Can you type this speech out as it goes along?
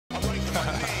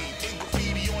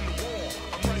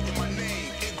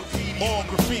All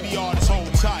graffiti artists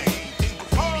hold tight.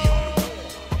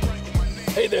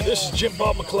 Hey there, this is Jim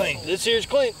Bob McLean. This here's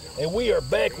Clint. And we are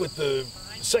back with the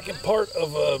second part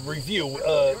of a review.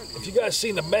 If you guys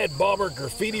seen the MadBombr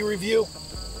graffiti review,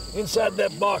 inside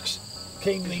that box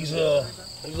came these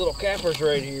little cappers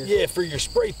right here. Yeah, for your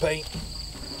spray paint.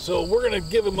 So we're gonna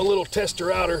give them a little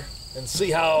tester outer and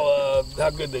see how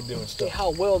good they do and stuff. See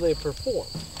how well they perform.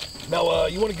 Now,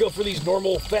 you want to go for these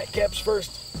normal fat caps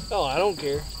first? Oh, I don't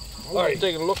care. I'm All just right.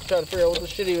 taking a look and trying to figure out what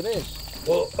this shit even is.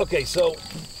 Well, okay, so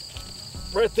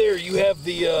right there you have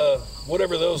the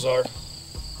whatever those are,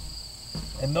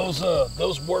 and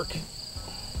those work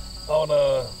on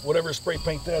whatever spray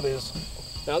paint that is.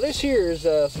 Now this here is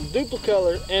some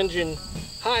Duplicolor engine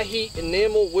high heat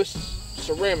enamel with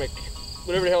ceramic,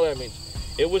 whatever the hell that means.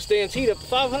 It withstands heat up to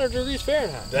 500 degrees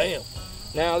Fahrenheit. Damn.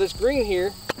 Now this green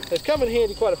here has come in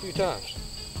handy quite a few times.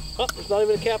 Oh, there's not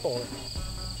even a cap on it.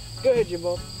 Go ahead, Jim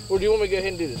Bob. Or do you want me to go ahead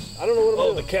and do this? I don't know what I'm doing.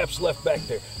 Oh, the cap's left back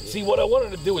there. Yeah. See, what I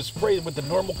wanted to do is spray with the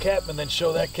normal cap and then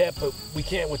show that cap, but we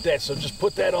can't with that. So just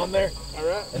put that on there. All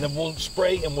right. And then we'll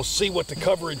spray and we'll see what the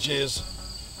coverage is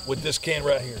with this can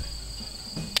right here.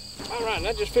 All right, and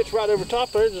that just fits right over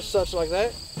top there, just such like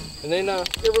that. And then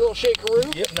give her a little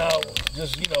shakeroo. Yep, now,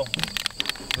 just,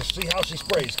 just see how she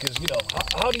sprays, because,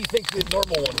 how do you think the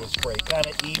normal one would spray? Kind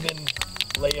of even,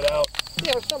 lay it out?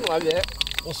 Yeah, something like that.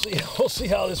 We'll see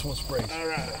how this one sprays. All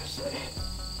right,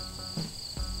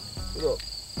 look.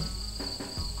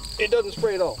 It doesn't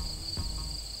spray at all.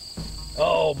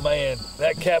 Oh, man,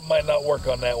 that cap might not work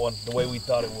on that one the way we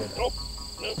thought it would. Nope,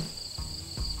 nope.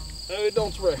 No, it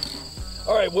don't spray.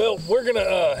 All right, well, we're going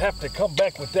to have to come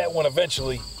back with that one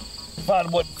eventually,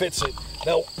 find what fits it.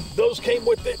 Now, those came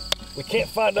with it. We can't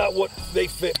find out what they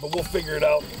fit, but we'll figure it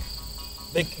out.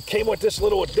 They came with this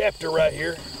little adapter right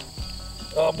here,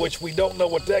 which we don't know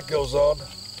what that goes on.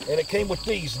 And it came with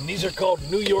these, and these are called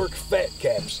New York fat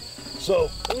caps.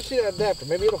 So let me see that adapter.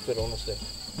 Maybe it'll fit on this thing.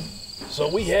 So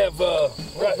we have, I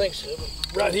don't think so.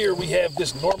 Right here we have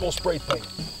this normal spray paint.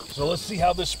 So let's see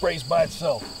how this sprays by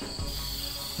itself.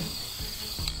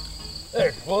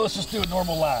 There, well, let's just do a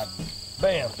normal line.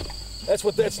 Bam. That's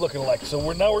what that's looking like.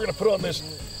 So now we're gonna put on this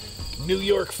New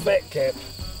York fat cap.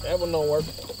 That one don't work.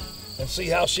 And see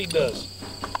how she does.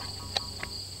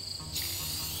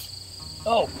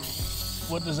 Oh,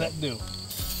 what does that do?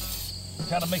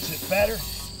 Kind of makes it fatter?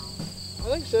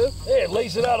 I think so. Yeah, it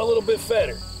lays it out a little bit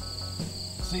fatter.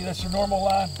 See, that's your normal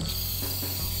line.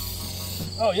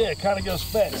 Oh yeah, it kind of goes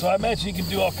fat. So I imagine you can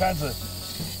do all kinds of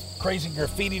crazy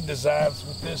graffiti designs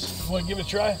with this. You want to give it a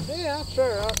try? Yeah, I'll try.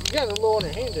 You got a little on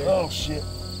your hand there. Oh shit.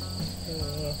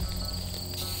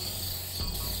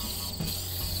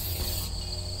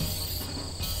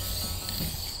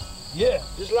 Yeah.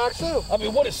 Just like so. I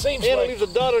mean, what it seems and like. And it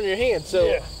leaves a dot on your hand, so.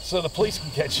 Yeah, so the police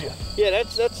can catch you. Yeah,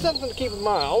 that's something to keep in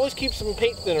mind. Always keep some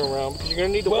paint thinner around because you're going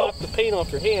to need to wipe the paint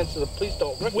off your hands so the police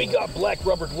don't recognize. We got black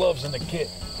rubber gloves in the kit.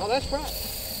 Oh, that's right.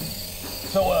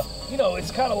 So,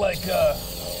 it's kind of like,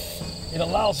 it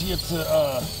allows you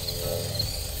to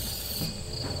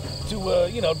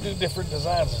do different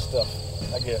designs and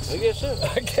stuff, I guess. I guess so.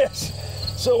 I guess.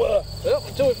 So, well,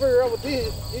 until we figure out what these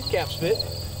caps fit.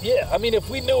 Yeah, I mean, if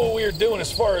we knew what we were doing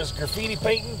as far as graffiti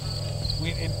painting,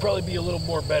 it'd probably be a little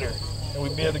more better, and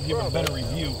we'd be able to give a better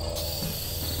review.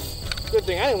 Good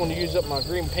thing I didn't want to use up my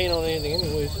green paint on anything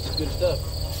anyways. This is good stuff.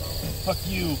 Fuck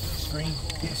you, screen.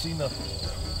 Can't see nothing.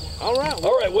 All right.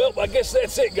 All right, well, I guess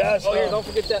that's it, guys. Oh, here, don't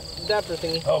forget that adapter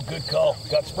thingy. Oh, good call.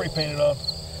 Got spray painted on.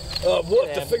 We'll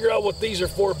have to figure out what these are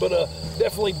for, but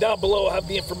definitely down below I'll have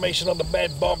the information on the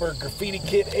MadBombr graffiti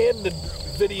kit and the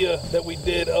video that we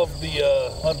did of the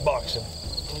unboxing.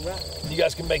 All right. You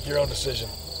guys can make your own decision.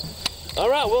 All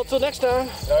right, well, until next time.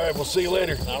 All right, we'll see you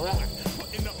later. All right.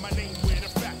 Putting up my name with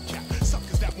a fat cap.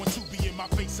 Suckers that want to be in my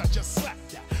face, I just slapped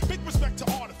that. Big respect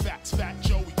to artifacts, Fat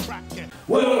Joey cracking.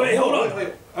 Wait, hold on.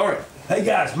 Wait. All right. Hey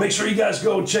guys, make sure you guys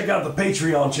go and check out the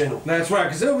Patreon channel. That's right,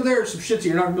 because over there is some shit that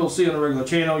you're not going to be able to see on the regular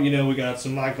channel. We got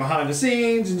some behind the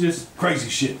scenes and just crazy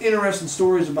shit. Interesting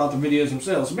stories about the videos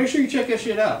themselves. So make sure you check that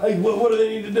shit out. Hey, what do they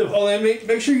need to do? Oh,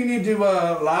 make sure you need to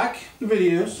like the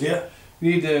videos. Yeah.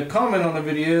 You need to comment on the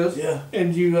videos. Yeah.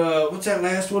 And you, what's that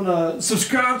last one?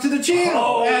 Subscribe to the channel.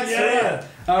 Oh, That's yeah. right.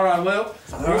 All right, well,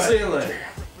 we'll see you later.